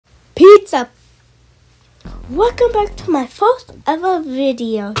pizza. Welcome back to my first ever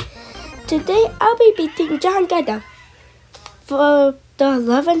video. Today I'll be beating John for the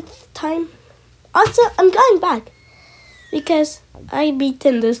 11th time. Also, I'm going back because I've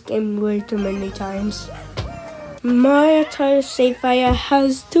beaten this game way too many times. My entire save file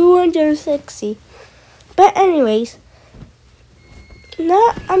has 260. But anyways,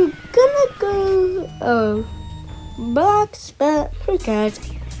 now I'm gonna go blocks, but who cares?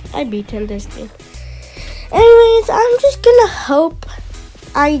 I beaten this game. Anyways, I'm just gonna hope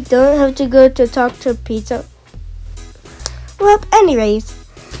I don't have to go to talk to pizza. Well, anyways,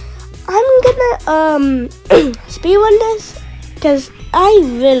 I'm gonna speedrun this because I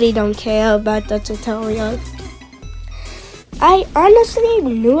really don't care about the tutorial. I honestly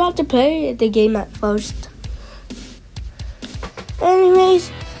knew how to play the game at first.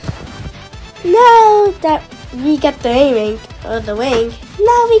 Anyways, now that we get the aiming or the wing,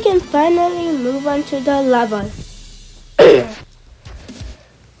 now we can finally move on to the level.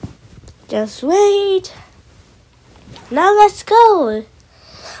 Just wait. Now let's go.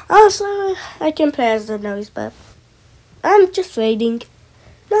 Also, I can play as the noise, but I'm just waiting.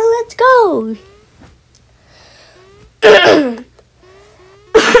 Now let's go.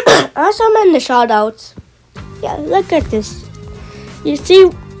 Also, I'm in the shoutouts. Yeah, look at this. You see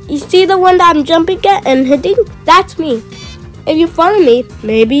the one that I'm jumping at and hitting? That's me. If you follow me,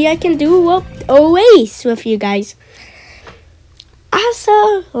 maybe I can do a race with you guys.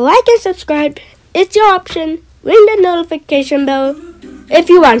 Also, like and subscribe. It's your option. Ring the notification bell if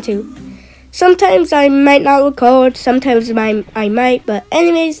you want to. Sometimes I might not record, sometimes I might, but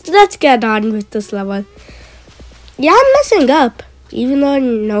anyways, let's get on with this level. Yeah, I'm messing up, even though I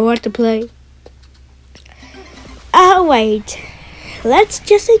know what to play. Oh, wait. Let's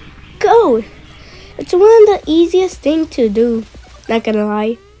just go. It's one of the easiest things to do, not gonna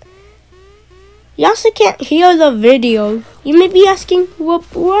lie. You also can't hear the video. You may be asking,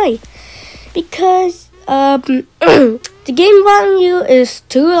 why? Because the game volume is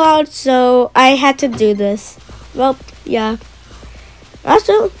too loud, so I had to do this. Well, yeah.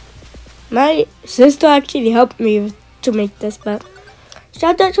 Also, my sister actually helped me to make this, but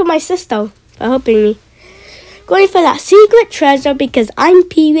shout out to my sister for helping me. Going for that secret treasure because I'm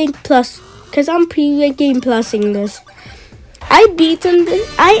pre-ranking plusing this.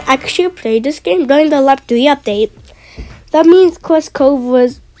 I actually played this game during the Lap3 update. That means Quest Cove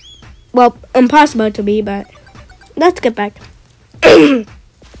was, well, impossible to be, but let's get back. Now,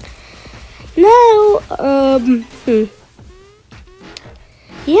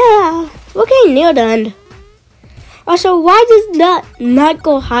 yeah, we're getting near the end. Also, why does that not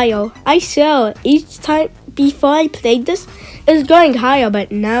go higher? I saw each time before I played this, it's going higher, but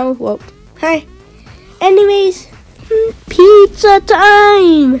now, well, hi. Anyways, pizza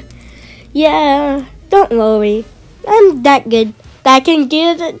time! Yeah, don't worry. I'm that good that I can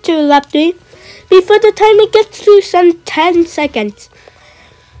get it to lap 3 before the timer gets to some 10 seconds.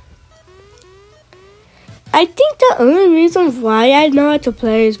 I think the only reason why I know how to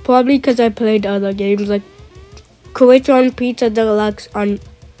play is probably because I played other games like Julian Pizza Deluxe on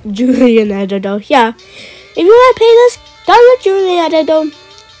Julian editor. Yeah, if you want to play this, download Julian editor.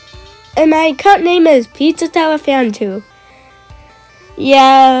 And my account name is Pizza Tower Fan 2.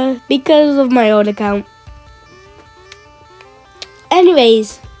 Yeah, because of my old account.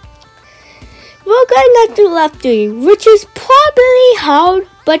 Anyways, we're going on to lap 3, which is probably hard,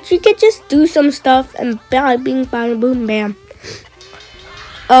 but you can just do some stuff and bang, bing, bang, boom, bam.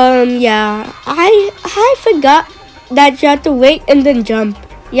 Yeah, I forgot that you have to wait and then jump.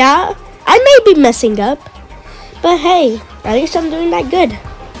 Yeah, I may be messing up, but hey, at least I'm doing that good.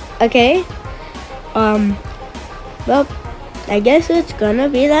 Okay, well, I guess it's gonna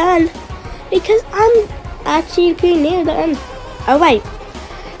be the end because I'm actually pretty near the end. Alright,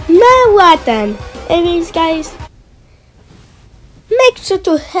 now what then? Anyways, guys, make sure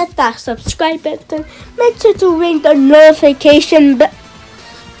to hit that subscribe button. Make sure to ring the notification bell.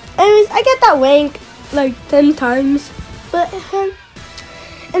 Anyways, I get that ring like 10 times. But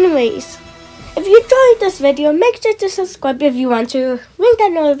anyways, if you enjoyed this video, make sure to subscribe if you want to. Ring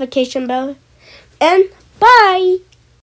that notification bell. And bye!